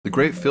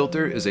Great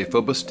Filter is a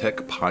Phobos Tech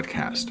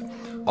podcast.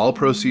 All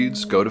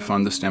proceeds go to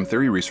fund the STEM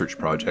Theory Research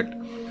Project.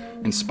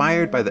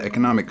 Inspired by the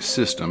economic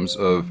systems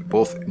of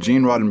both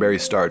Gene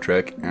Roddenberry's Star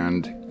Trek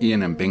and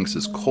Ian M.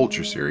 Banks'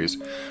 Culture series,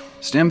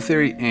 STEM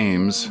theory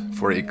aims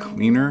for a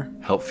cleaner,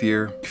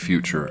 healthier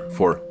future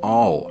for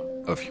all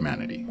of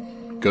humanity.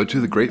 Go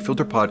to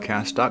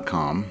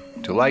thegreatfilterpodcast.com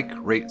to like,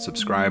 rate,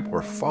 subscribe,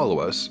 or follow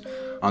us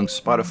on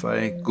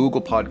Spotify,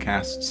 Google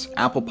Podcasts,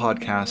 Apple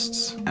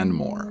Podcasts, and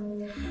more.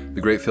 The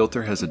Great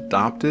Filter has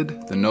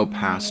adopted the No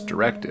Pass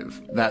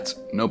Directive. That's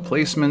no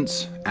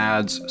placements,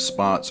 ads,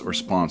 spots, or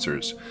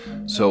sponsors.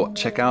 So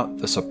check out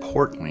the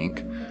support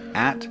link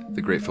at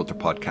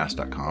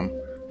thegreatfilterpodcast.com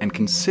and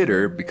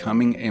consider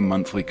becoming a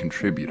monthly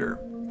contributor.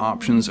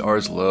 Options are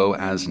as low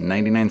as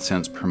 99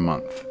 cents per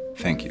month.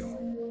 Thank you.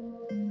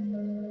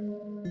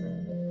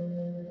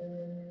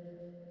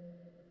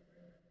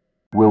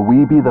 Will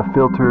we be the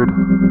filtered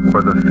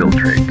or the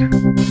filtrate?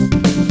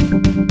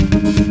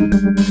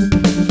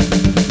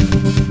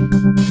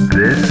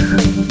 This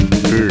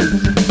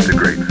is the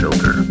Great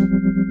Filter.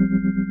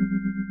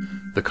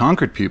 The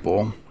conquered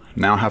people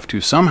now have to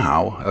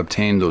somehow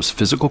obtain those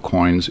physical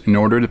coins in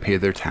order to pay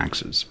their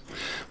taxes,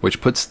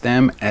 which puts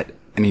them at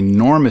an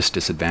enormous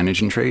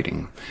disadvantage in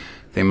trading.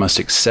 They must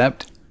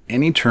accept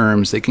any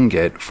terms they can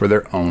get for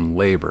their own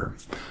labor.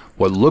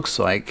 What looks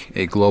like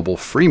a global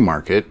free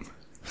market,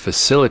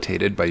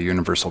 facilitated by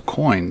universal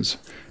coins,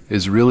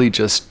 is really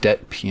just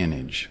debt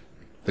peonage.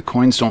 The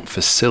coins don't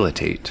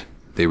facilitate,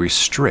 they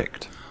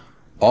restrict.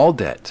 All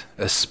debt,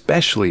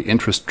 especially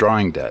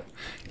interest-drawing debt,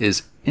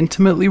 is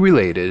intimately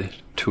related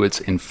to its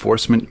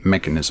enforcement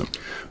mechanism.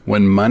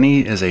 When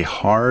money is a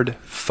hard,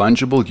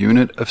 fungible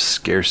unit of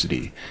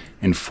scarcity,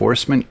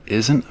 enforcement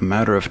isn't a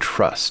matter of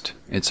trust,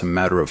 it's a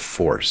matter of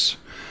force.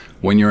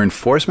 When your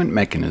enforcement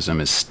mechanism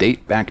is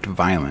state-backed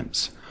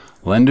violence,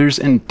 lenders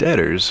and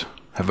debtors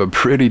have a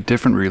pretty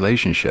different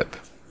relationship.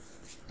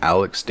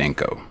 Alex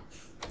Danko.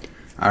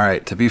 All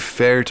right, to be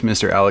fair to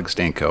Mr. Alex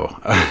Danko,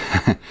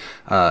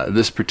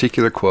 this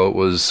particular quote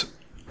was,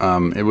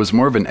 it was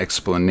more of an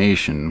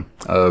explanation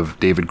of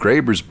David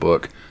Graeber's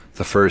book,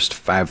 The First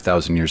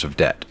 5,000 Years of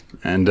Debt.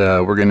 And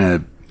we're going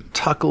to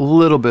talk a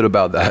little bit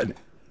about that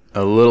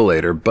a little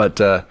later,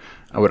 but I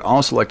would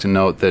also like to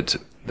note that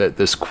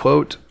this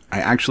quote,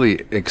 I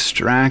actually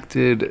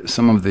extracted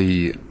some of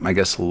the, I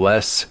guess,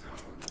 less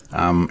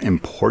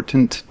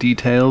important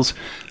details,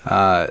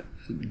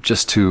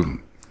 just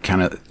to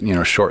kind of,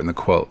 shorten the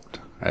quote.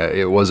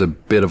 It was a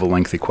bit of a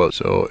lengthy quote.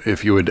 So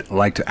if you would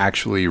like to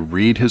actually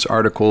read his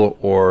article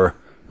or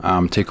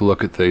take a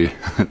look at the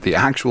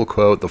actual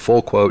quote, the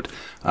full quote,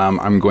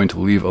 I'm going to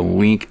leave a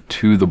link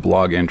to the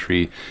blog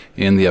entry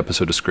in the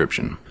episode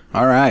description.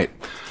 All right.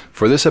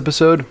 For this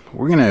episode,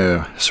 we're going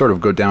to sort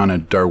of go down a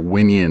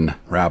Darwinian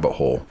rabbit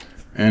hole,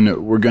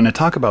 and we're going to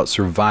talk about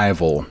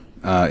survival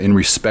in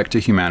respect to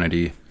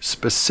humanity.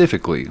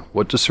 Specifically,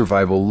 what does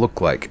survival look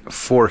like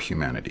for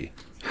humanity?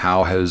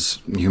 How has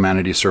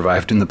humanity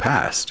survived in the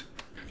past?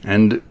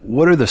 And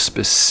what are the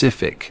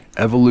specific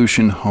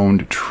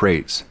evolution-honed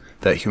traits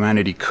that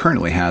humanity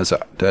currently has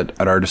at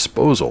our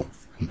disposal?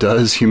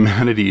 Does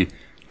humanity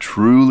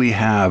truly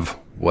have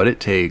what it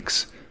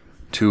takes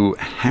to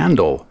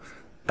handle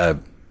a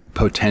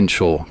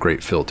potential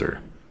great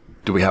filter?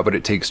 Do we have what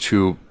it takes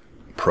to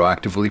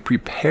proactively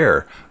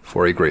prepare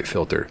for a great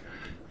filter?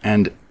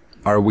 And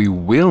are we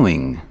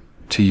willing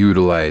to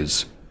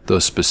utilize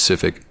those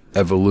specific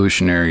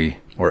evolutionary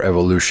or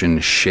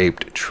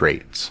evolution-shaped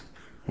traits?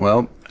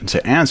 Well,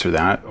 to answer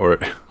that, or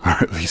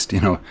at least,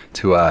 to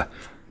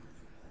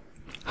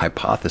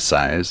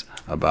hypothesize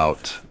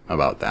about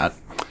that,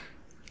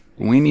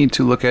 we need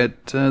to look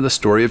at the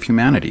story of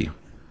humanity.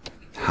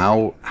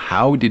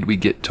 How did we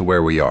get to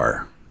where we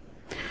are?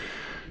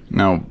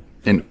 Now,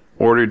 in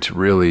order to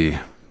really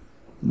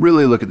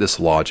look at this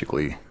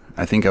logically,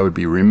 I think I would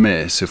be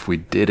remiss if we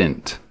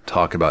didn't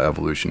talk about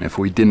evolution, if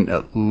we didn't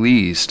at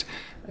least,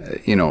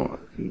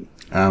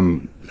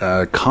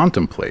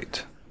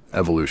 contemplate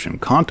evolution,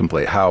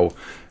 contemplate how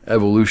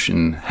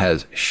evolution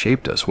has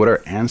shaped us, what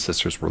our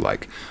ancestors were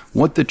like,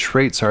 what the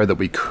traits are that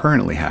we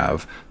currently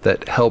have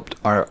that helped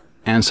our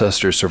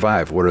ancestors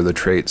survive, what are the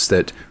traits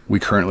that we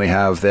currently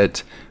have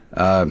that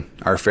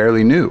are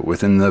fairly new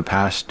within the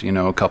past,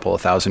 couple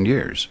of thousand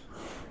years.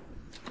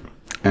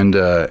 And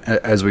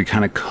as we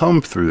kind of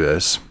come through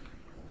this,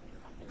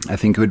 I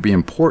think it would be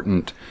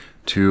important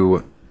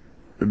to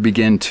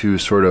begin to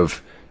sort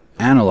of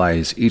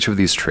analyze each of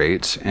these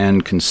traits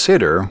and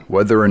consider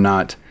whether or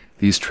not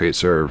these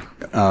traits are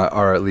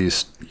at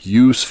least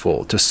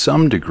useful to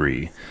some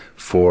degree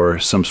for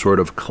some sort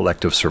of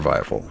collective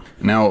survival.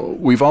 Now,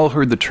 we've all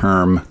heard the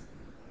term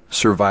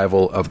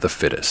survival of the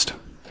fittest,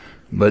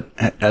 but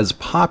as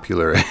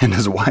popular and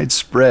as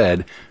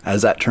widespread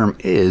as that term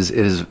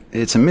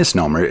it's a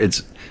misnomer.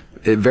 It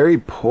very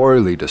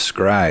poorly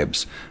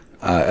describes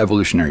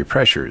evolutionary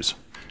pressures.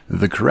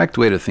 The correct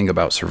way to think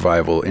about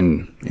survival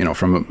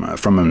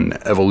from an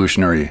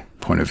evolutionary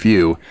point of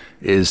view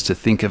is to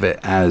think of it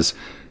as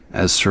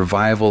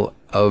survival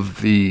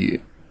of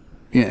the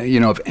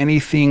of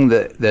anything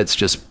that's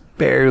just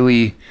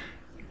barely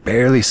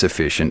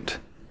sufficient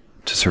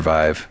to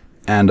survive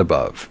and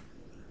above.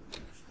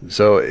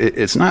 So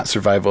it's not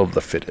survival of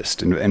the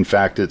fittest. In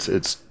fact,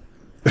 it's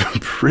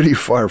pretty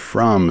far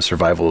from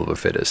survival of the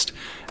fittest.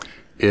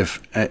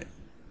 If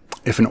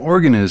an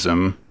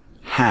organism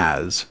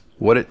has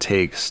what it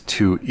takes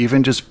to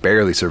even just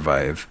barely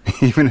survive,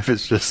 even if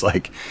it's just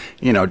like,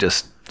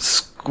 just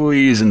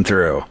squeezing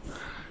through,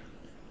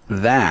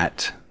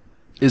 that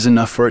is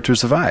enough for it to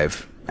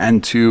survive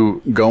and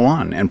to go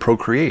on and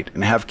procreate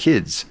and have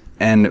kids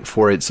and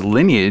for its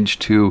lineage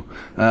to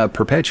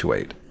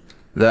perpetuate.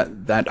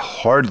 That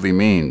hardly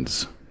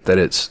means that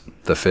it's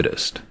the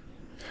fittest.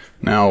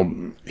 Now,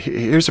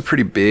 here's a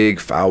pretty big,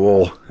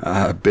 foul,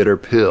 bitter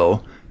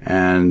pill,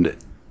 and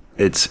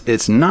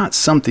it's not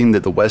something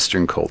that the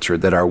Western culture,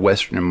 that our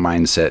Western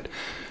mindset,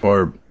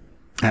 or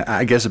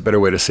I guess a better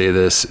way to say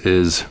this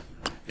is,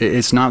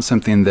 it's not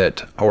something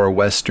that our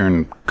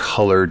Western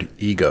colored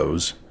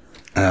egos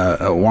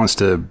wants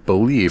to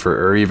believe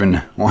or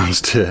even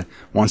wants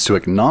to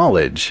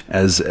acknowledge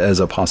as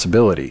a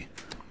possibility.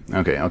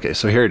 Okay,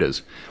 so here it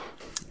is.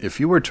 If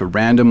you were to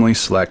randomly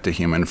select a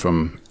human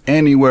from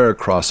anywhere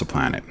across the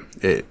planet,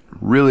 it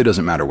really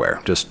doesn't matter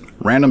where, just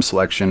random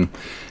selection,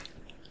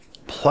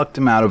 plucked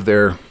them out of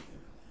their,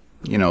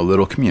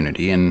 little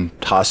community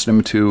and tossed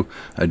them to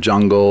a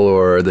jungle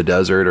or the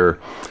desert or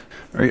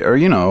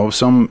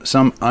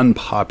some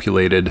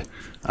unpopulated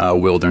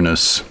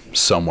wilderness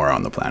somewhere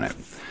on the planet,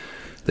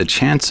 the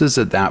chances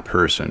that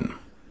person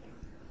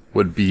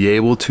would be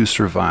able to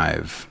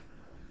survive,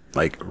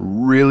 like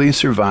really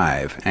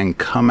survive and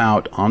come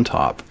out on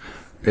top,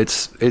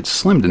 it's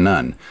slim to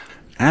none.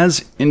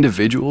 As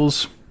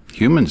individuals,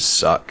 humans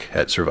suck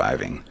at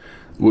surviving.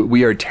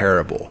 We are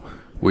terrible.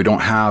 We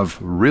don't have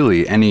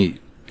really any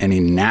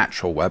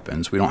natural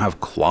weapons. We don't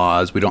have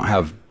claws. We don't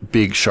have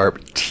big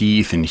sharp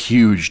teeth and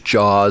huge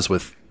jaws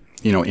with,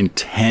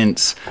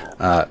 intense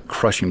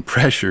crushing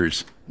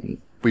pressures.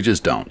 We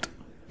just don't.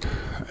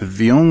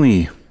 The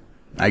only,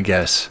 I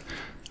guess,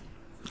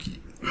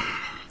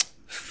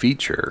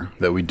 feature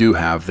that we do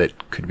have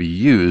that could be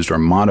used or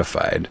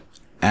modified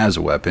as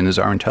a weapon is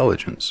our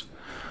intelligence.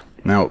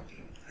 Now,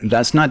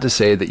 that's not to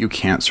say that you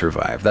can't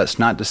survive. That's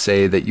not to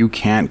say that you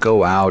can't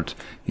go out,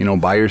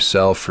 by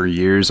yourself for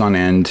years on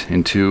end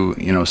into,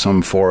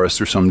 some forest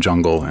or some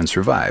jungle and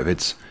survive.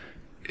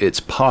 It's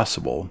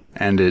possible,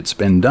 and it's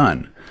been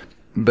done.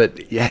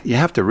 But you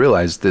have to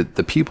realize that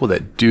the people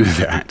that do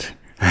that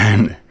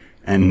and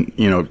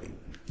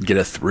get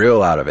a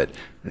thrill out of it,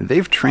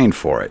 they've trained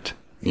for it.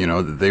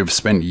 They've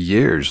spent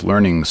years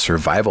learning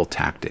survival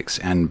tactics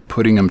and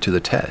putting them to the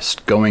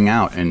test, going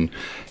out and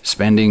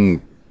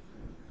spending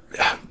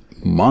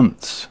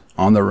months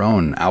on their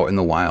own out in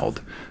the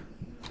wild.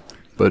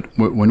 But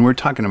when we're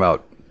talking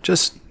about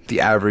just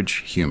the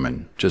average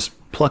human, just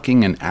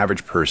plucking an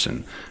average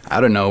person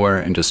out of nowhere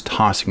and just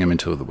tossing them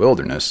into the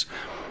wilderness,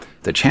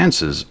 the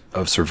chances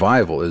of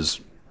survival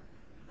is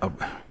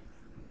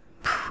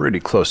pretty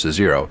close to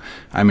zero.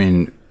 I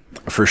mean,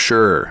 for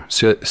sure,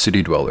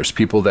 city dwellers,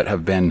 people that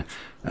have been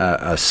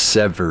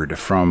severed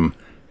from,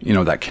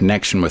 that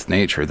connection with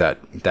nature, that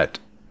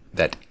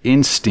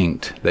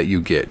instinct that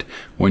you get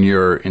when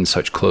you're in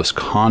such close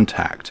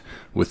contact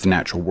with the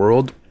natural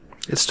world,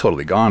 it's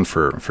totally gone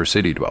for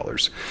city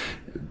dwellers.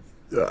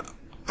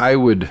 I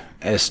would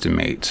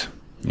estimate,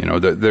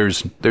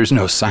 that there's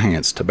no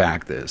science to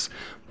back this,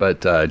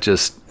 but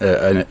just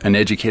an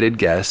educated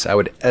guess, I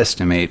would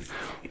estimate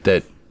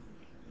that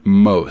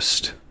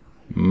most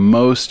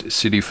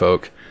city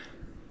folk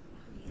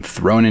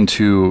thrown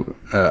into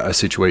a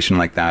situation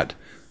like that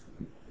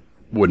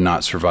would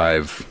not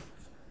survive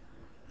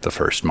the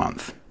first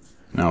month.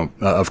 Now,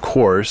 of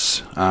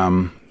course,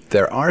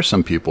 there are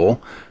some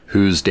people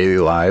whose daily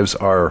lives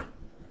are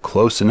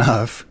close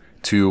enough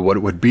to what it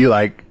would be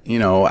like,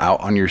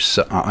 out on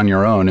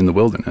your own in the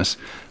wilderness.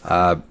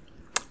 I've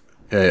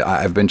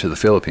been to the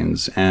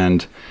Philippines,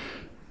 and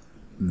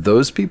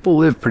those people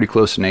live pretty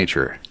close to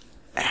nature.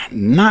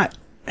 Not,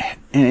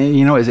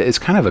 it's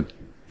kind of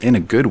in a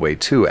good way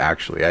too,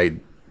 actually. I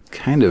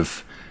kind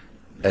of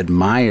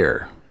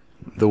admire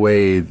the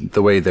way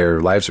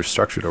their lives are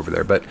structured over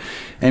there. But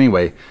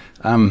anyway,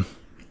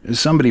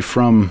 somebody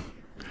from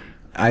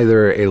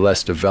either a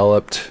less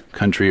developed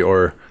country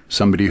or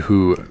somebody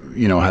who,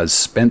 has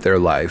spent their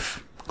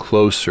life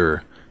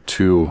closer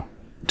to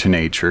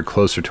nature,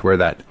 closer to where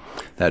that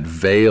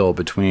veil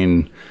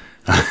between,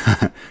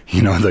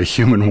 the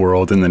human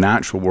world and the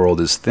natural world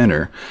is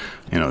thinner,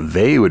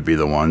 they would be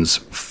the ones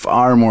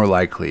far more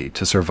likely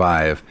to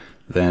survive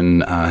than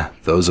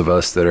those of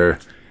us that are,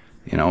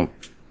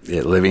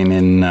 living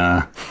in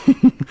the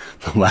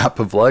lap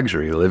of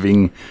luxury,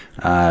 living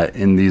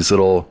in these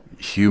little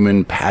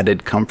human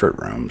padded comfort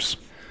rooms.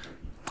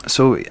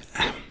 So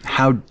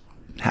how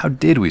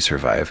did we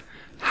survive?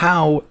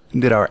 How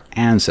did our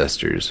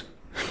ancestors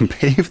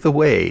pave the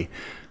way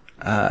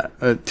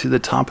to the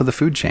top of the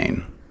food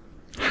chain?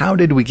 How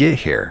did we get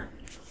here?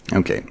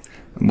 Okay,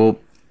 well,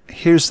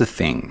 here's the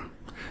thing.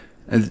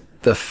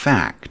 The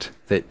fact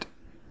that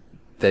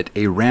that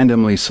a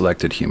randomly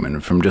selected human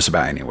from just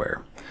about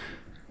anywhere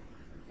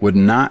would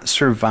not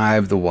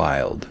survive the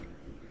wild,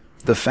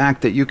 the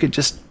fact that you could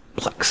just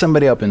pluck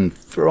somebody up and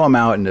throw them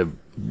out into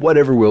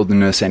whatever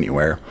wilderness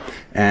anywhere,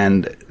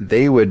 and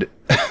they would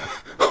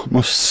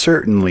almost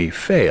certainly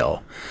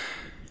fail,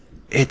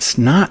 it's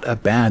not a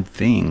bad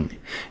thing.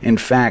 In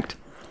fact,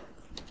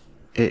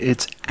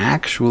 it's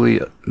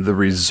actually the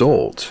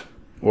result,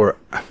 or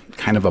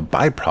kind of a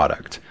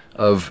byproduct,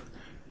 of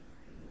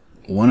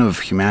one of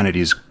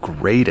humanity's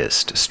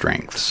greatest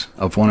strengths,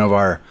 of one of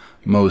our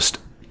most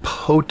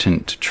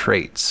potent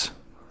traits.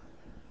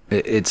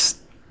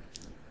 It's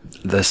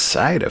the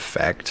side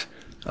effect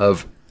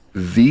of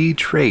the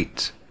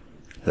trait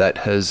that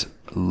has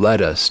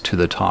led us to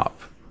the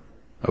top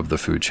of the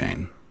food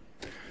chain.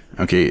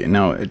 Okay,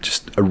 now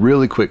just a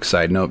really quick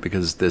side note,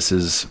 because this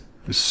is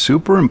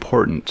super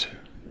important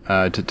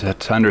to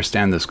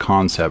understand this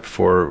concept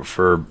for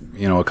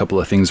a couple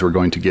of things we're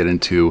going to get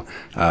into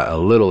a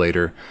little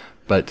later.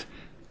 But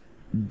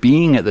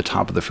being at the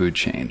top of the food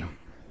chain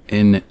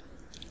in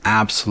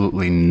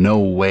absolutely no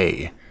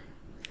way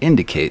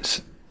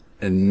indicates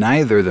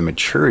neither the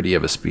maturity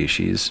of a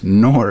species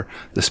nor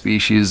the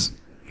species'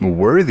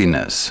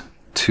 worthiness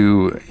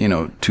to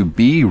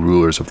be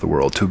rulers of the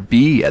world, to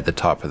be at the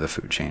top of the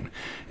food chain.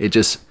 It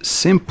just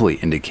simply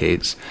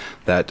indicates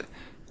that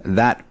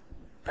that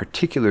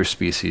particular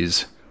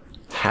species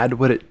had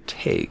what it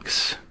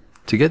takes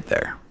to get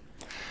there.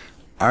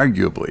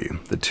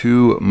 Arguably, the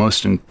two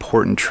most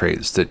important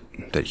traits that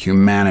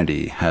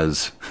humanity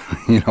has,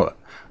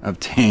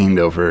 obtained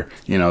over,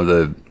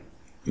 the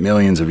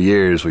millions of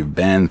years we've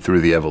been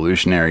through the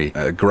evolutionary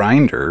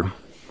grinder,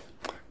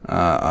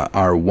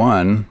 are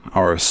one,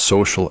 our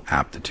social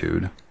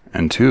aptitude,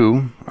 and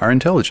two, our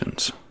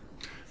intelligence.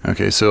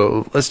 Okay,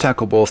 so let's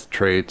tackle both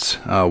traits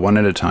one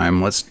at a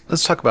time. Let's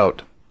talk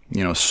about,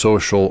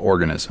 social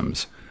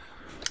organisms.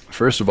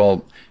 First of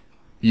all,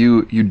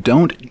 you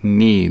don't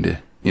need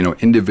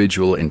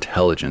individual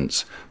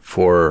intelligence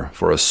for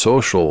a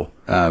social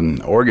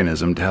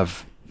organism to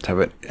have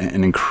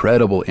an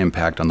incredible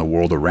impact on the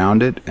world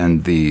around it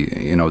and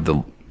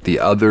the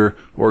other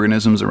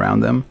organisms around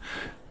them.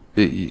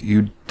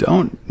 You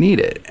don't need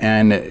it.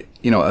 And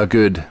a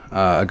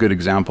good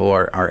example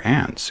are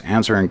ants.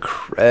 Ants are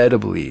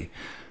incredibly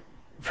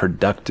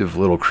productive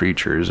little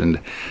creatures, and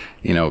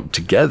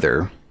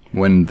together,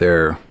 when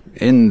they're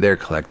in their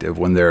collective,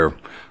 when they're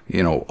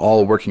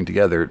all working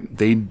together,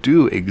 they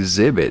do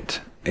exhibit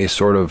a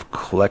sort of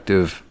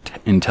collective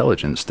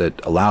intelligence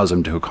that allows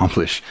them to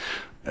accomplish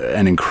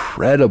an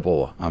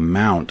incredible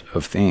amount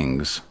of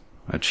things,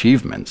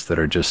 achievements that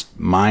are just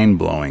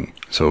mind-blowing.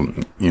 So,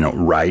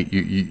 right,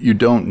 you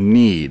don't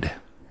need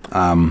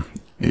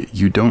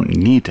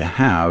to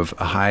have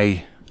a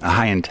high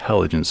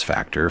intelligence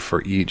factor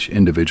for each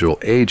individual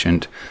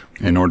agent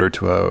in order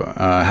to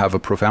have a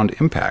profound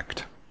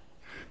impact.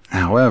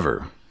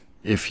 However,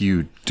 if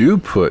you do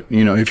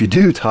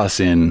toss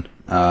in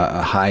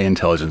a high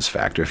intelligence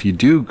factor, if you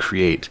do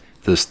create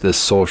this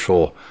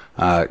social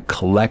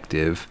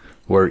collective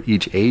where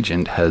each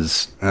agent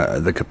has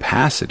the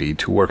capacity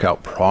to work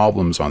out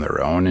problems on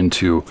their own and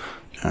to,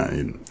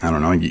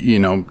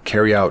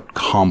 carry out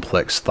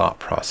complex thought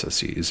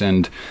processes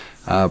and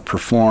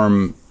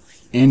perform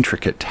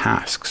intricate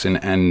tasks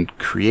and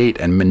create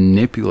and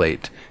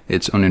manipulate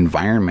its own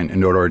environment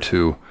in order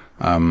to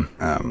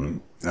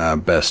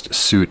best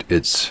suit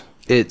its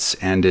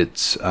and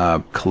its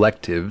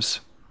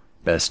collective's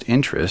best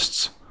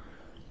interests,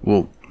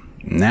 well,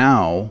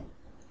 now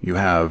you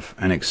have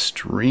an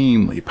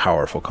extremely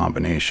powerful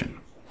combination.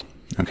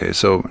 Okay,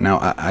 so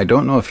now I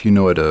don't know if you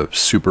know what a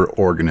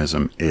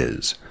superorganism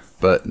is,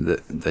 but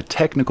the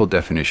technical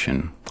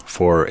definition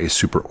for a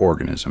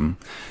superorganism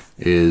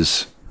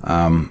is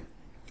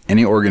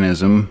any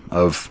organism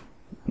of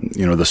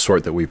the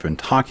sort that we've been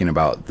talking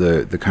about,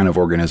 the kind of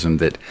organism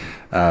that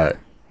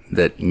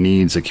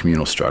needs a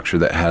communal structure,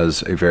 that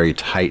has a very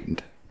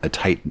tight,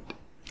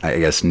 I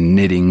guess,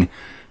 knitting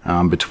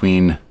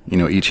between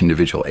each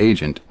individual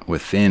agent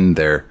within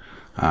their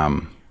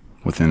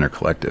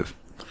collective.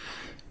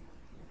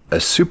 A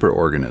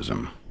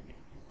superorganism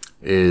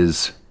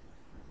is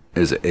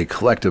a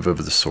collective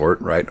of the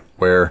sort, right,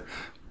 where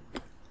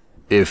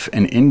if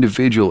an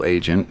individual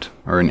agent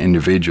or an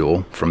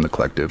individual from the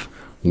collective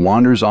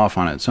wanders off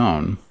on its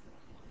own,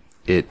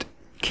 it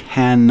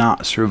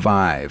cannot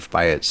survive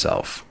by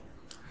itself.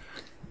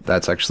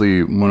 That's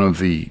actually one of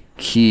the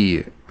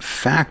key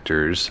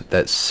factors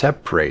that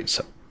separates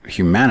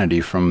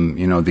humanity from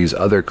these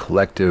other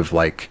collective,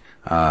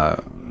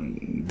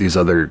 these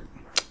other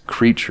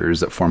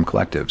creatures that form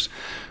collectives,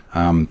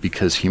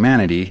 because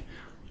humanity,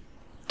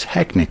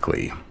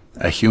 technically,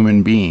 a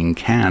human being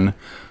can,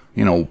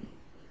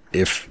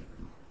 if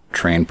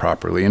trained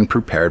properly and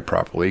prepared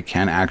properly,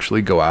 can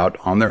actually go out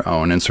on their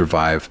own and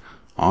survive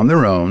on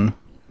their own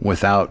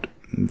without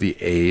the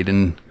aid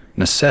and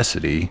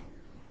necessity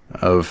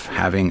of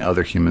having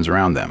other humans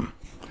around them.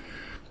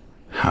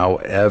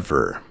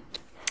 However,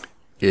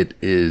 it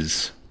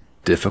is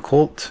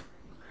difficult.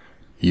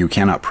 You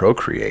cannot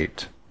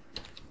procreate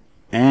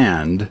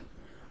and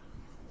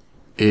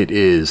it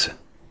is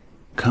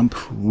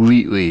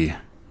completely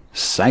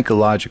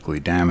psychologically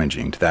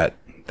damaging to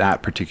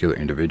that particular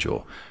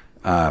individual.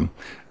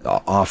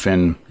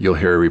 Often you'll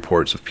hear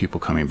reports of people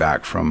coming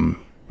back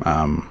from,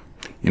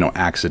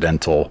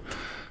 accidental,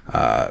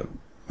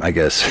 I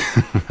guess,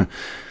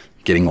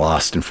 getting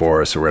lost in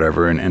forests or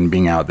whatever, and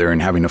being out there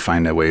and having to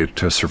find a way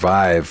to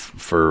survive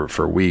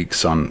for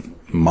weeks, on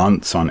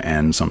months on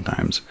end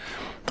sometimes.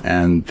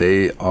 And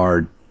they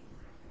are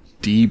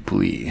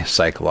deeply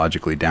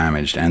psychologically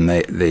damaged, and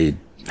they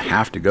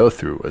have to go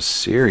through a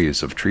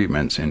series of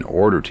treatments in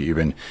order to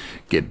even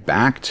get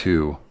back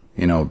to,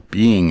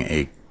 being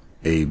a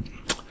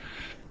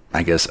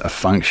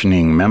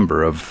functioning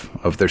member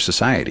of their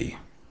society.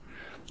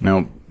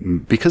 Now,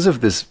 because of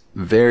this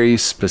very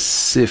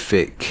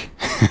specific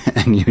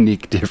and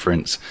unique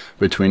difference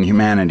between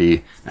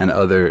humanity and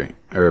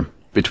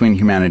between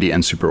humanity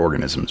and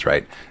superorganisms,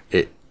 right?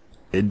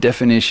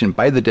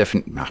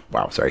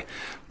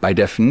 By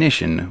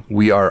definition,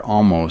 we are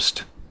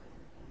almost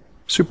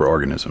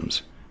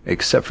superorganisms,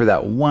 except for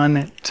that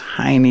one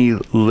tiny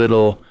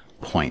little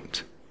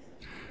point.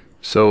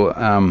 So,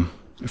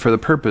 for the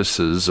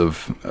purposes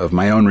of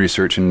my own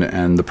research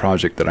and the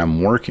project that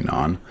I'm working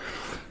on,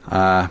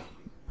 I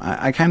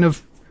kind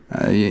of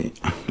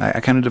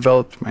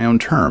developed my own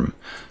term.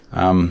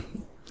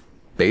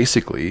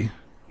 Basically,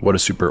 what a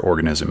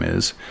superorganism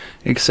is,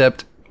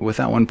 except with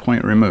that one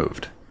point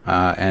removed,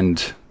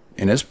 and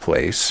in its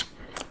place,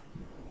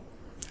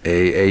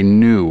 a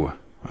new,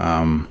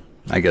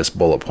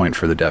 bullet point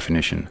for the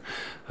definition.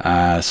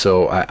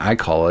 So I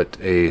call it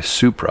a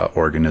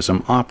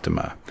supraorganism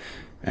optima.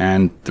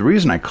 And the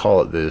reason I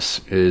call it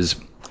this is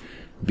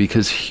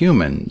because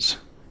humans,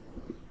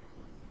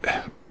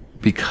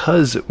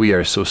 because we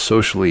are so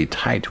socially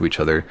tied to each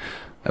other,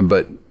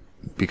 but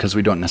because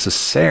we don't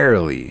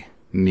necessarily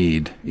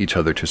need each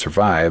other to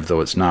survive,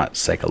 though it's not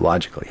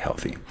psychologically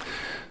healthy.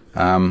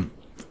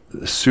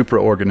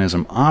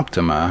 Supraorganism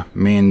optima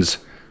means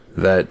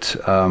that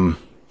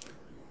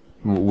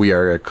we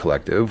are a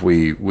collective,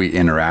 we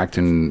interact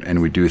and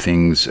we do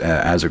things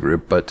as a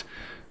group, but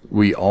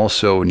we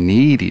also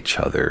need each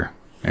other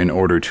in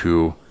order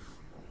to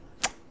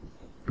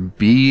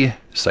be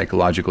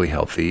psychologically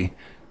healthy,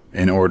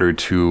 in order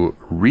to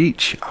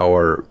reach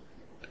our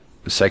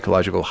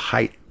psychological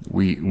height.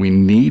 We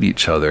need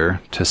each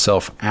other to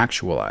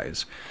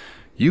self-actualize.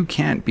 You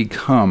can't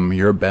become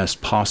your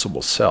best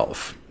possible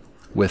self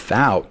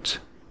without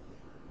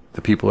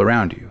the people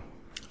around you.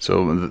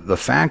 So the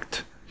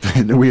fact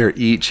that we are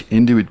each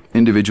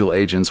individual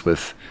agents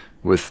with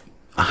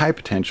a high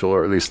potential,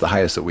 or at least the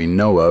highest that we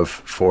know of,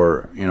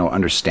 for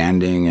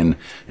understanding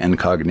and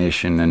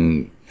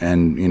cognition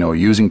and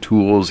using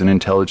tools and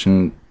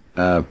intelligent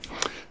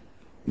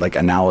like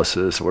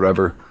analysis or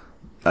whatever,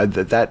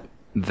 that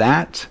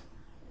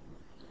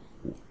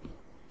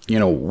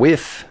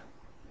with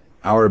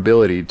our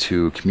ability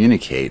to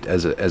communicate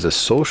as a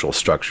social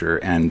structure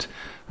and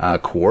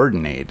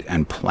coordinate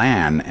and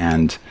plan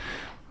and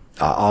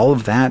all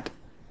of that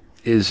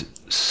is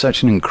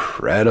such an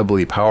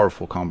incredibly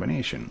powerful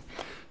combination.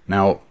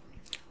 Now,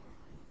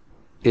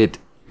 it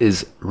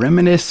is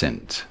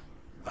reminiscent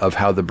of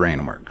how the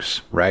brain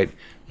works, right?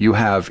 You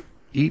have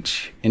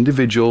each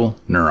individual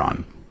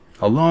neuron.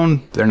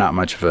 Alone, they're not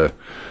much of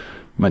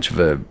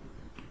a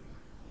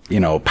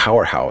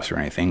powerhouse or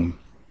anything.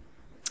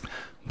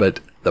 But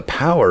the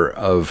power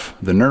of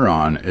the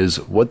neuron is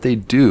what they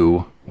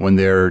do when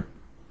they're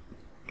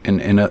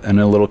in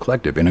a little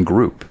collective, in a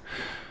group.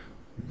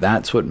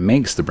 That's what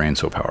makes the brain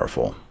so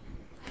powerful.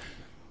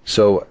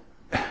 So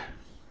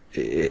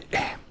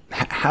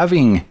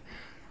having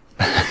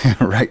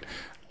right,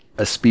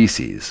 a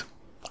species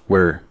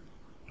where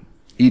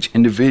each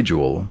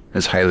individual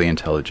is highly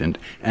intelligent,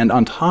 and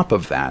on top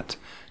of that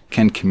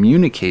can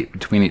communicate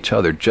between each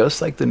other,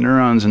 just like the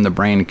neurons in the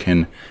brain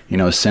can,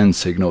 send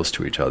signals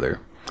to each other.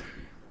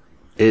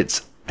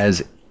 It's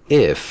as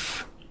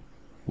if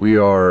we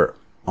are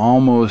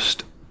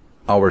almost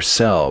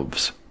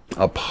ourselves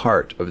a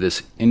part of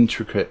this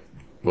intricate,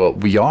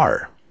 we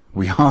are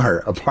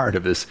a part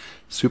of this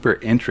super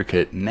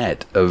intricate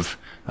net of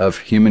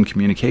human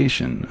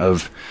communication,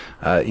 of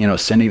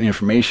sending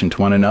information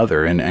to one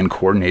another and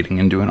coordinating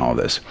and doing all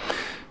this.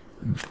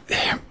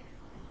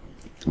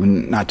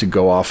 Not to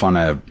go off on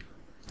a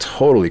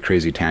totally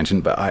crazy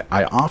tangent, but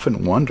I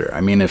often wonder,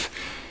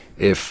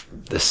 if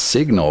the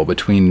signal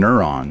between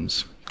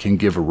neurons can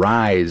give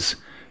rise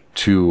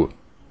to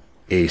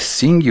a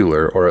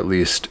singular, or at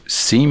least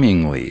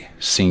seemingly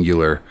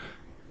singular,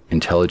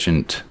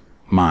 intelligent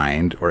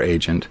mind or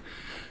agent,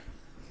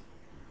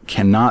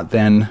 cannot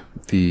then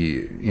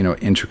the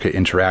intricate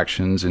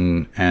interactions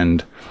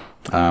and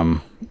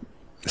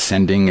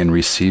sending and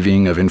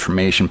receiving of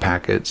information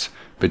packets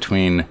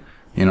between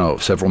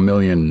several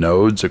million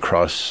nodes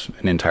across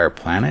an entire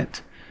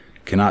planet,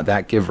 cannot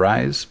that give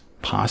rise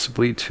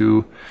possibly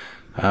to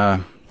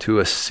a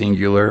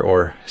singular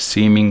or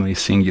seemingly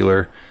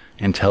singular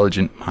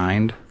intelligent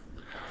mind?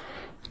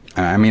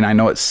 I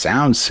know it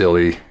sounds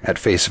silly at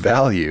face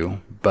value,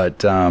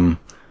 But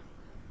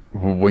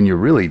when you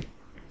really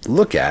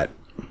look at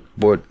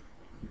what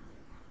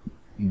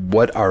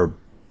our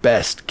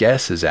best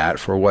guess is at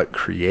for what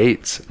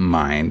creates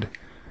mind,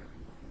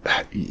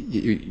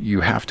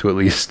 you have to at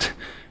least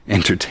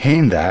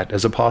entertain that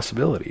as a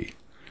possibility.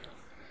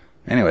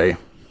 Anyway,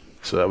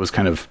 so that was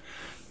kind of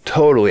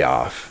totally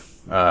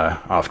off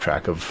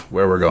track of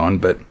where we're going,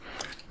 but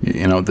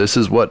this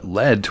is what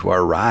led to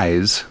our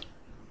rise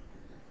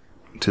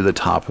to the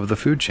top of the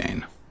food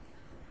chain.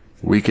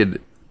 We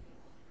could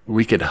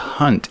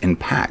hunt in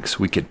packs.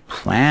 We could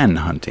plan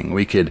hunting.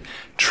 We could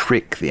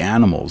trick the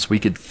animals. We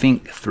could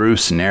think through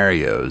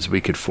scenarios.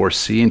 We could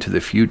foresee into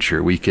the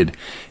future. We could,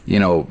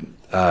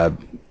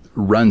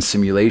 run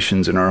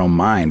simulations in our own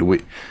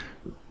mind.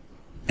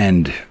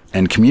 And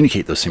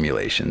communicate those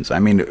simulations. I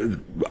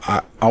mean,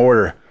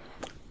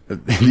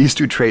 these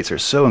two traits are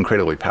so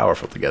incredibly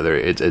powerful together.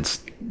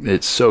 It's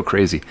so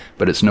crazy.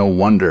 But it's no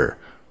wonder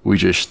we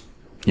just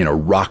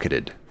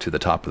rocketed to the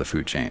top of the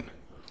food chain.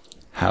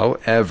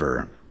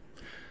 However,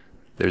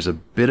 there's a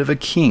bit of a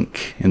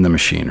kink in the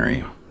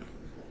machinery.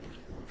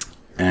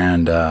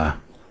 And I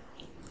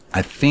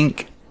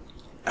think,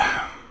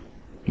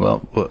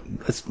 well,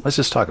 let's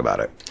just talk about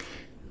it.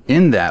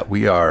 In that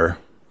we are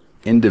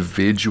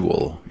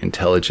individual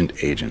intelligent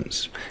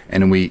agents,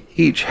 and we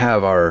each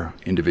have our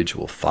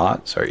individual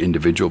thoughts, our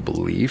individual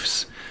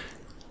beliefs.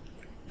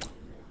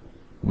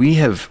 We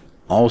have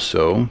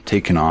also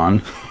taken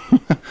on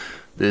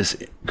this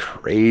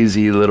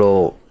crazy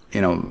little,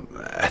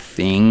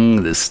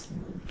 thing, this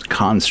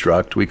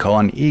construct we call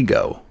an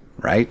ego,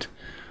 right?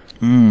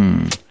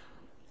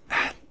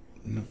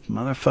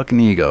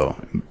 Motherfucking ego.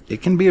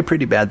 It can be a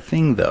pretty bad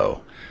thing,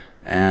 though.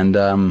 And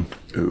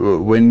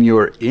when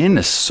you're in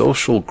a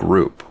social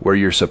group where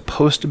you're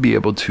supposed to be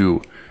able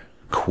to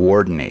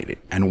coordinate it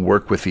and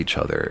work with each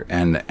other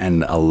and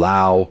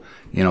allow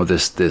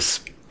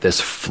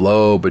this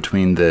flow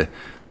between the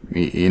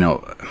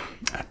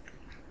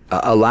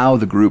allow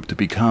the group to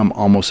become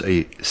almost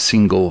a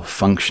single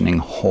functioning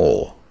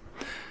whole,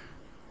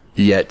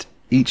 yet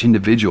each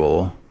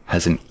individual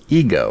has an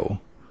ego.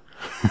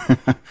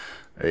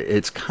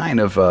 It's kind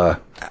of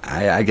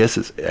I guess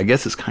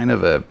it's kind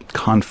of a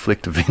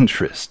conflict of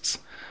interests,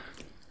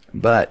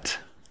 but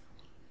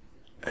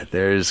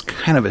there's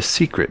kind of a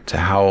secret to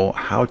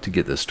how to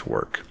get this to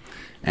work,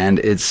 and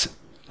it's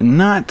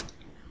not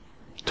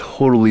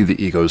totally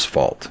the ego's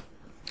fault.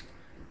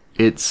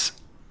 It's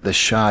the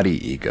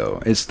shoddy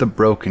ego. It's the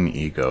broken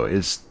ego.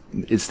 It's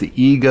the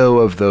ego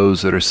of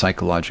those that are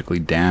psychologically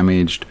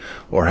damaged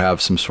or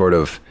have some sort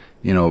of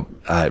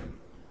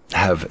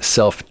have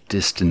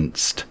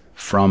self-distanced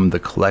from the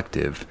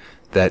collective.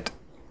 That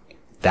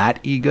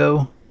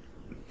ego,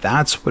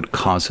 that's what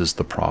causes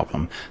the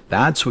problem.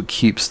 That's what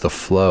keeps the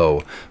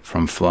flow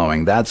from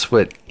flowing. That's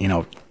what,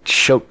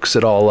 chokes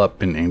it all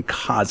up and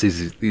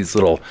causes these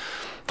little,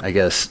 I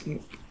guess,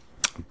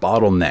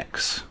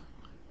 bottlenecks.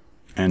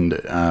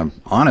 And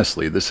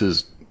honestly, this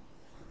is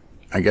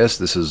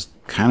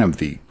kind of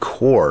the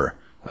core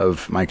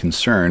of my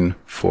concern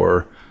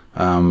for,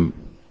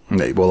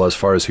 as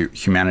far as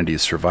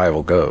humanity's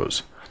survival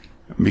goes.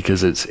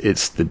 Because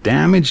it's the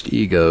damaged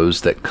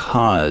egos that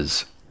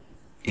cause,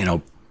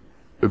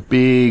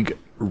 big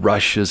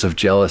rushes of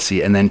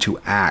jealousy, and then to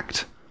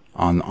act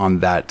on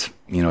that,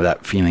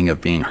 that feeling of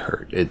being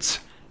hurt.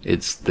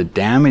 It's the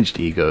damaged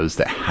egos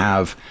that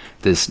have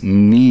this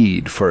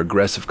need for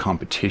aggressive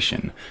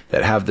competition,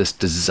 that have this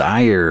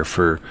desire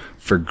for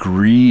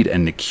greed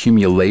and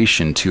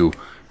accumulation to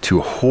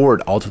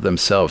hoard all to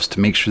themselves, to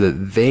make sure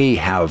that they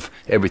have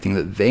everything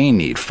that they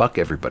need. Fuck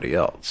everybody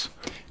else.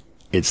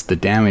 It's the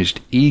damaged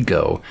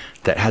ego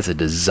that has a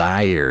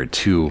desire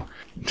to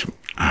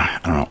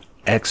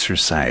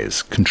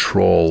exercise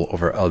control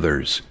over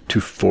others,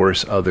 to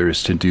force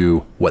others to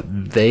do what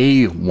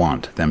they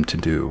want them to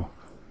do.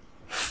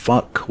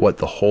 Fuck what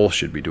the whole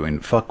should be doing.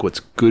 Fuck what's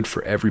good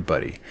for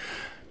everybody.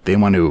 They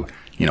want to,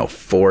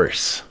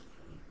 force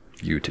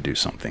you to do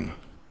something.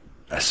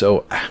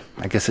 So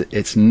I guess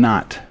it's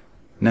not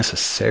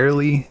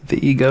necessarily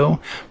the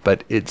ego,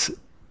 but it's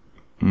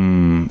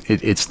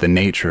the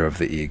nature of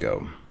the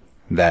ego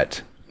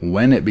that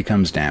when it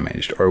becomes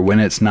damaged, or when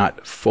it's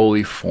not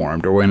fully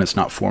formed, or when it's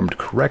not formed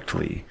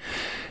correctly,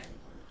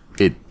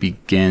 it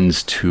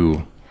begins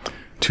to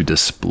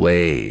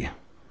display,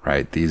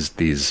 right,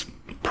 these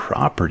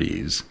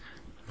properties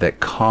that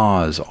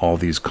cause all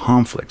these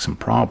conflicts and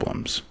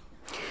problems.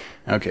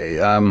 Okay,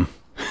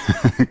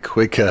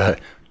 quick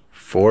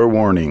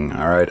forewarning.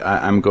 All right,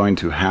 I'm going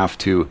to have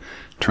to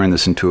turn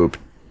this into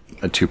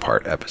a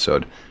two-part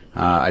episode.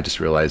 I just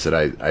realized that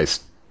I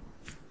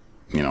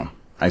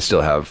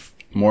still have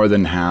more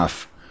than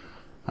half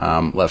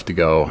left to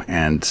go,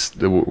 and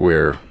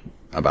we're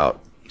about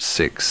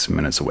 6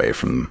 minutes away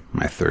from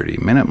my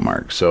 30-minute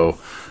mark. So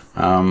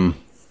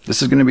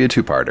this is going to be a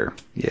two-parter.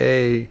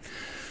 Yay!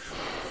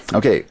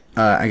 Okay,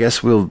 I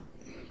guess we'll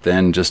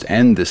then just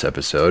end this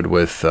episode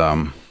with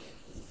a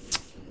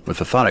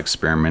thought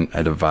experiment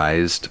I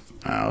devised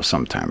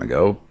some time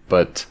ago,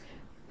 but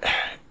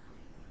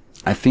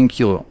I think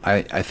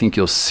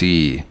you'll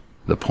see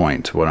the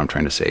point, what I'm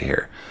trying to say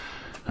here.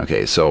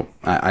 Okay, so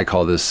I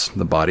call this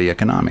the body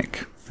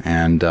economic,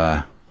 and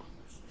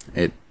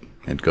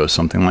it goes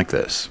something like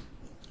this.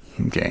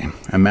 Okay,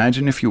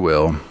 imagine, if you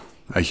will,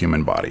 a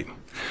human body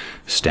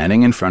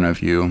standing in front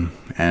of you,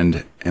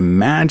 and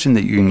imagine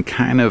that you can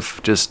kind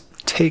of just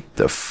take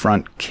the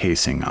front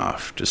casing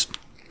off, just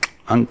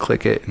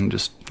unclick it and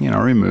just,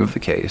 remove the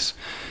case,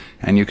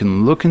 and you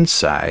can look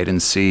inside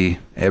and see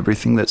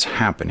everything that's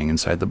happening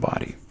inside the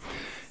body.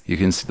 You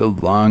can see the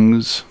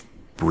lungs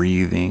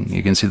breathing,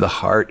 you can see the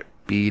heart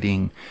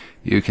beating,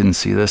 you can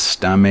see the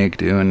stomach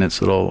doing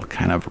its little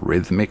kind of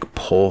rhythmic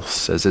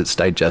pulse as it's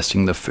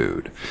digesting the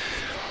food.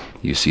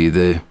 You see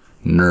the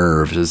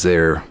nerves as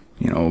they're,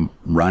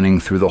 running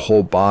through the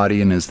whole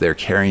body, and as they're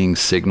carrying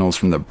signals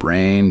from the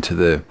brain to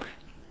the,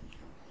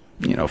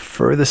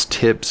 furthest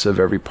tips of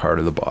every part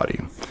of the body.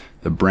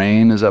 The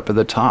brain is up at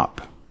the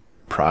top,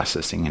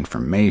 processing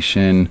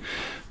information,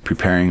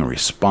 preparing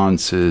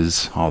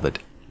responses, all the,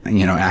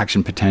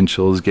 action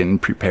potentials, getting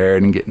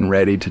prepared and getting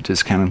ready to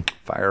just kind of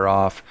fire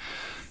off.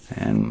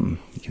 And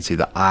you can see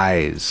the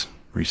eyes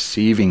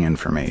receiving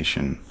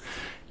information.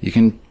 You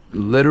can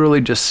literally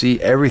just see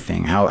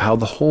everything, how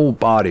the whole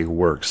body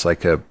works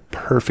like a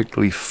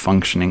perfectly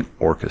functioning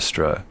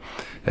orchestra,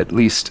 at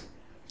least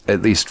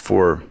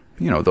for,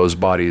 those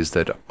bodies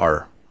that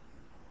are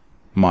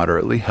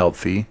moderately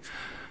healthy.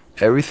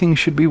 Everything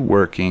should be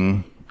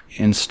working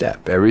in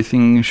step.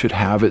 Everything should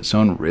have its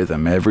own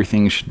rhythm.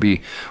 Everything should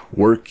be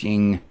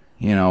working,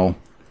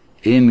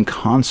 in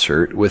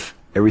concert with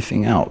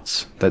everything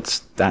else.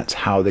 That's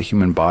how the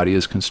human body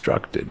is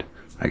constructed,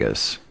 I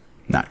guess.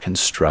 Not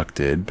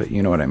constructed, but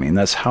you know what I mean.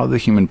 That's how the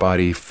human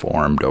body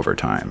formed over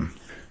time.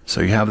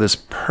 So you have this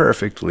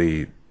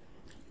perfectly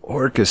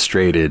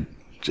orchestrated,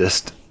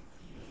 just,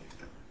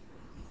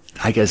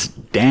 I guess,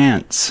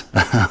 dance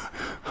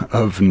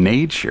of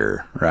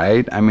nature,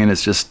 right? I mean,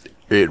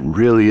 it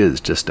really is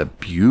just a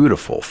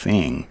beautiful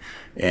thing.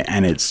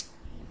 And it's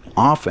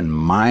often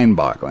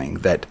mind-boggling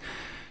that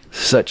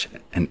such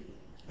an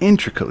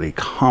intricately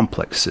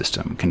complex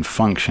system can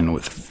function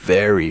with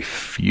very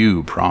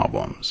few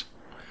problems.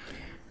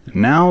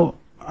 Now,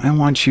 I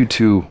want you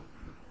to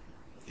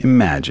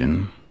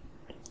imagine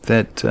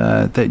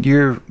that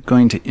you're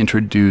going to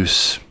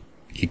introduce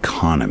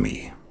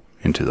economy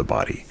into the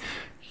body.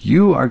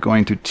 You are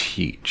going to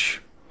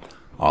teach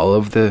all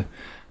of the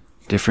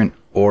different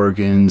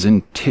organs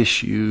and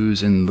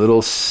tissues and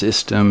little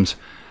systems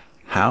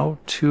how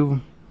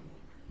to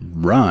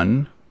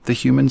run the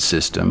human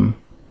system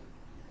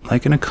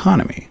like an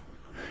economy.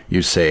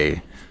 You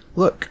say,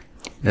 look,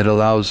 it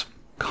allows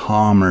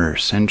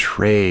commerce and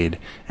trade,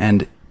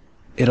 and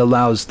it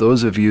allows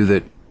those of you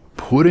that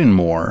put in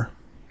more,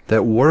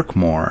 that work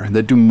more,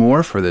 that do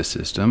more for the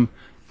system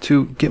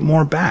to get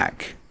more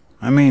back.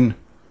 I mean,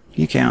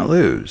 you can't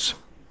lose,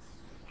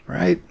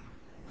 right?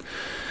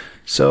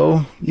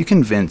 So you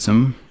convince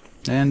them,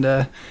 and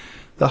the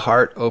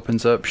heart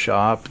opens up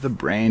shop, the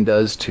brain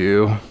does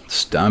too,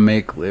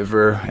 stomach,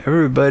 liver,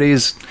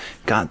 everybody's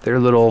got their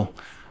little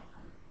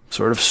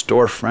sort of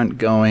storefront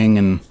going,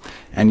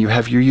 and you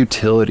have your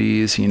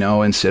utilities,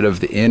 instead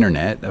of the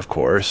internet, of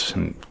course,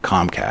 and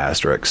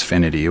Comcast or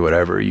Xfinity,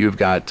 whatever, you've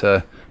got,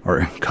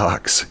 or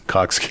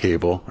Cox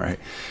cable, right?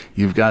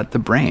 You've got the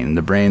brain.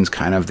 The brain's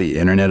kind of the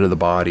internet of the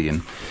body,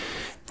 and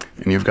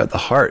you've got the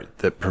heart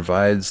that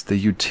provides the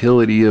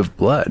utility of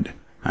blood.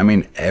 I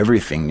mean,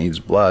 everything needs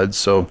blood,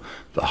 so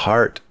the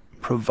heart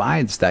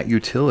provides that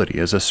utility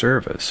as a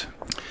service.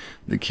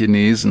 The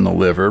kidneys and the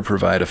liver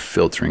provide a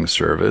filtering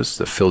service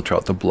to filter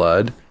out the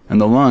blood, and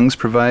the lungs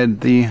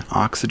provide the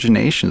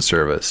oxygenation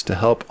service to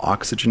help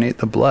oxygenate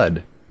the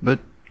blood. But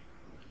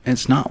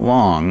it's not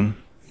long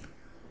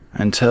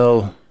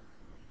until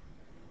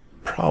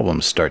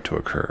problems start to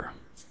occur.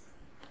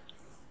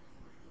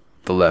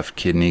 The left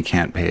kidney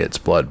can't pay its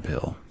blood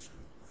bill.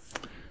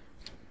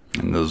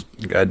 And those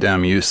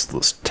goddamn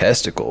useless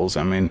testicles,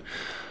 I mean,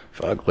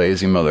 fuck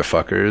lazy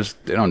motherfuckers,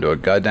 they don't do a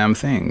goddamn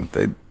thing.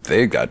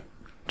 They got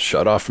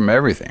shut off from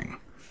everything.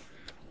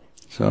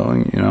 So,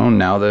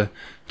 now the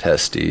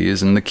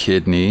testes and the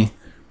kidney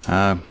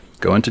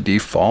go into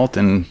default,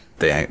 and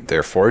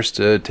they're forced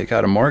to take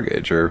out a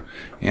mortgage or,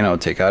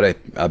 take out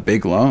a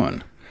big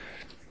loan.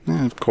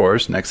 And of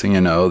course, next thing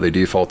you know, they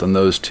default on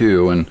those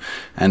two and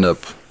end up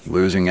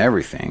losing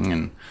everything.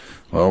 And,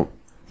 well,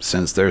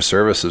 since their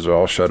services are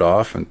all shut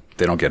off and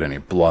they don't get any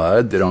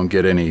blood, they don't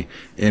get any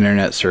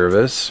internet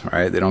service,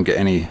 right? They don't get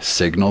any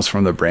signals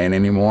from the brain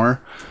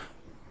anymore.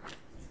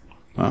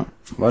 Well,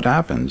 what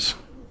happens?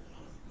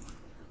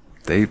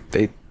 They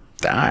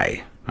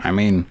die. I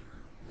mean,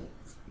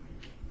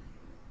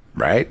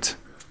 right?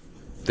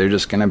 They're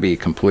just going to be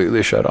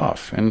completely shut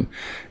off. And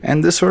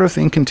this sort of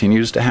thing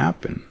continues to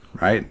happen,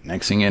 right?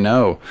 Next thing you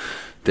know,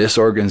 this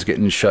organ's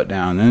getting shut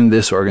down, and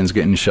this organ's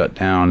getting shut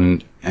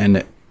down.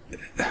 And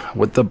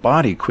what the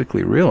body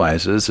quickly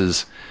realizes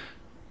is,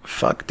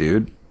 fuck,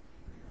 dude,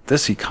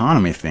 this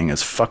economy thing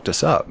has fucked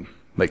us up.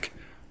 Like,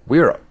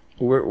 we're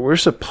we're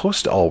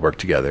supposed to all work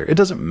together. It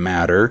doesn't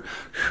matter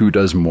who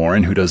does more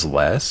and who does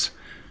less.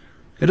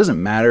 It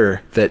doesn't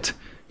matter that,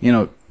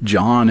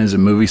 John is a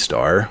movie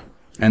star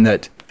and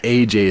that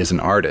AJ is an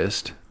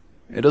artist.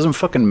 It doesn't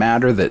fucking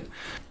matter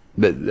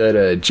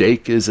that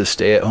Jake is a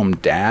stay-at-home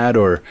dad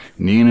or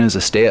Nina is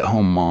a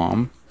stay-at-home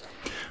mom.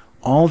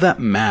 All that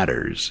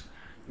matters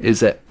is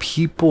that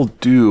people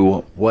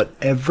do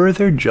whatever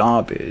their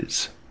job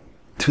is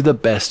to the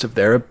best of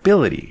their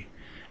ability.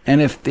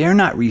 And if they're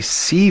not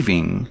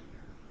receiving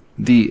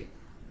the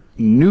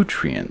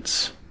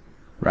nutrients,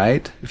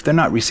 right? If they're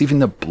not receiving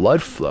the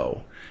blood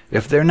flow,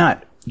 if they're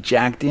not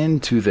jacked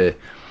into the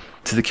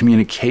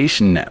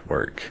communication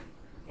network,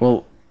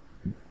 well,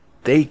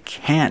 they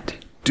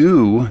can't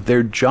do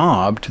their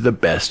job to the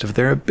best of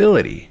their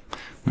ability.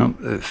 Now,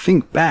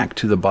 think back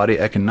to the body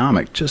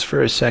economic just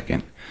for a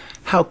second.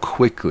 How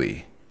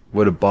quickly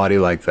would a body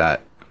like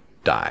that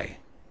die?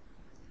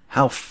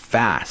 How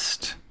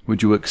fast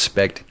would you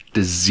expect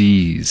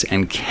disease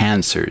and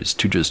cancers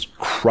to just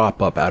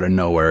crop up out of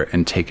nowhere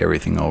and take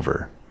everything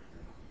over?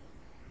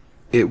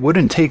 It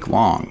wouldn't take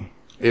long.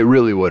 It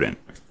really wouldn't.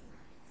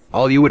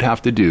 All you would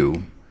have to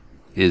do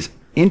is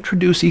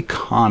introduce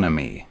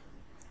economy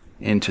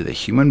into the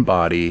human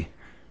body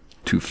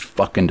to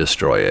fucking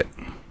destroy it.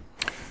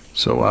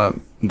 So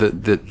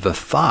the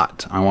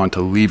thought I want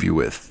to leave you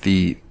with,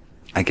 the,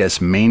 I guess,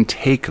 main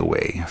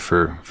takeaway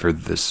for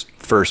this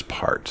first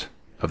part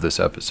of this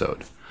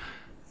episode,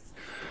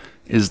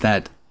 is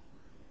that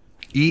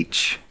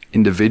each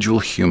individual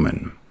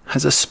human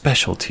has a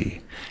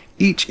specialty.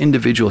 Each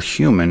individual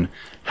human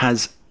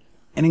has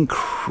an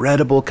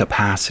incredible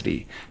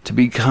capacity to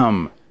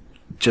become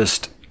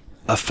just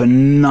a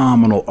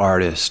phenomenal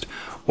artist,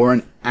 or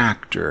an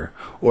actor,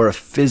 or a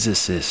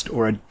physicist,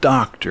 or a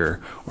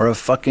doctor, or a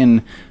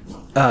fucking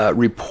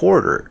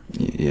reporter,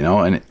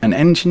 an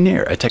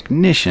engineer, a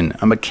technician,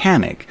 a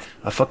mechanic,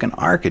 a fucking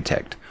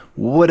architect,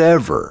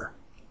 whatever.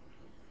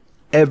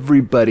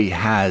 Everybody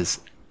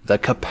has the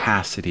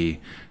capacity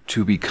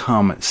to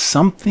become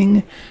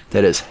something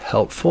that is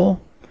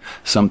helpful,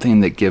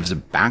 something that gives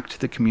back to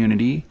the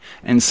community,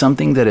 and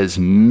something that is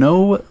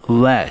no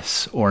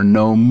less or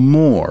no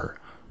more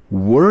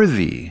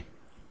worthy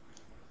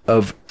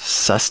of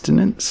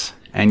sustenance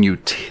and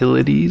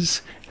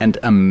utilities and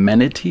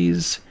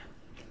amenities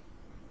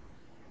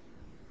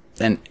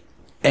than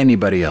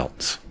anybody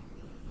else.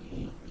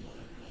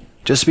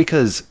 Just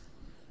because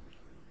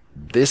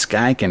this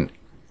guy can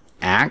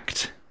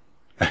act,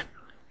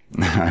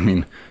 I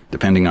mean,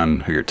 depending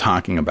on who you're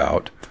talking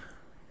about,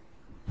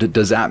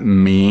 does that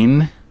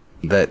mean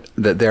that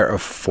they're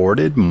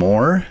afforded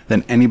more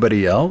than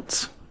anybody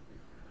else?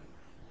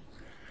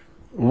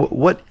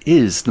 What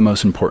is the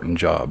most important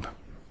job?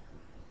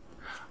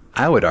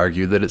 I would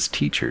argue that it's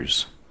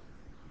teachers.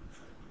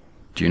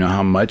 Do you know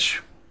how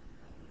much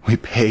we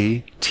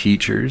pay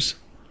teachers?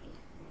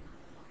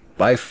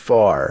 By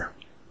far,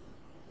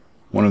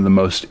 one of the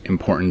most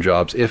important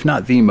jobs, if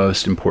not the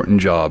most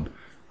important job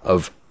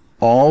of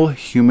all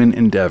human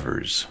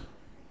endeavors.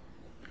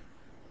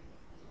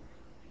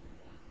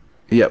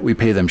 Yet we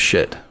pay them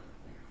shit.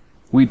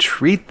 We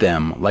treat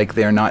them like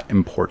they're not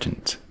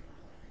important.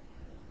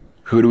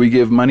 Who do we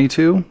give money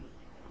to?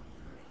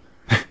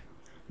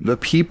 The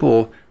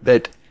people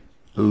that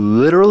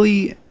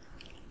literally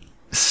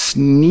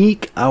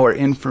sneak our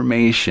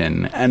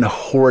information and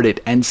hoard it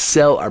and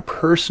sell our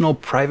personal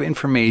private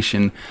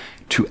information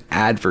to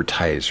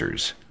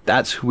advertisers.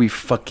 That's who we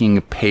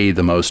fucking pay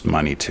the most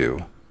money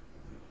to.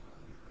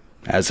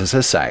 As a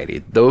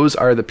society, those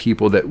are the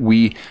people that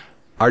we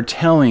are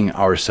telling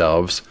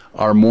ourselves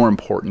are more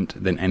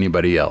important than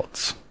anybody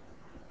else.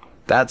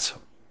 That's...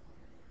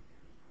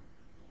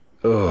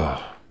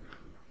 ugh.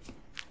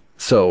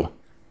 So,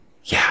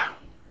 yeah.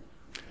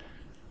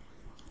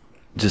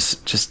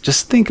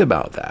 Just think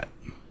about that,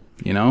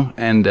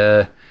 and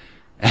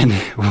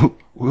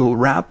we'll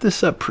wrap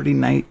this up pretty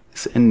nice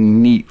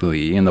and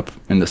neatly in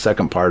the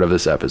second part of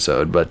this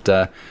episode. But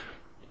I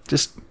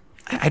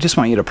just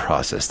want you to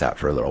process that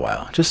for a little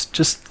while.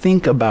 Just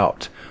think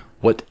about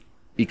what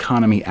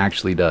economy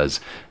actually does,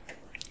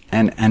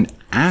 and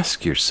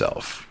ask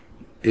yourself,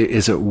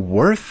 is it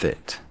worth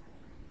it?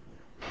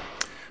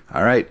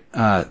 All right.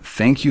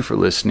 Thank you for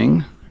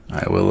listening.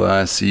 I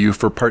will see you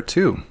for part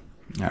 2.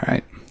 All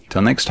right.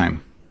 Till next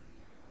time.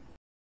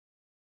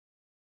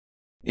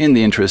 In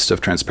the interest of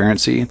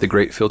transparency, the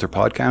Great Filter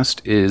Podcast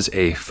is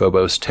a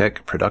Phobos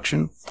Tech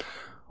production.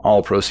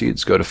 All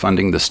proceeds go to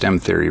funding the STEM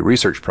Theory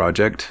Research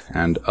Project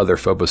and other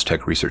Phobos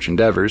Tech research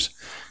endeavors.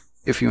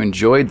 If you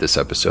enjoyed this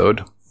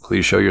episode,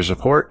 please show your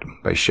support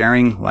by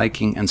sharing,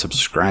 liking, and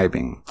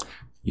subscribing.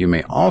 You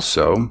may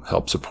also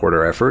help support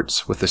our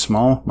efforts with a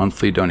small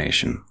monthly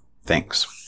donation. Thanks.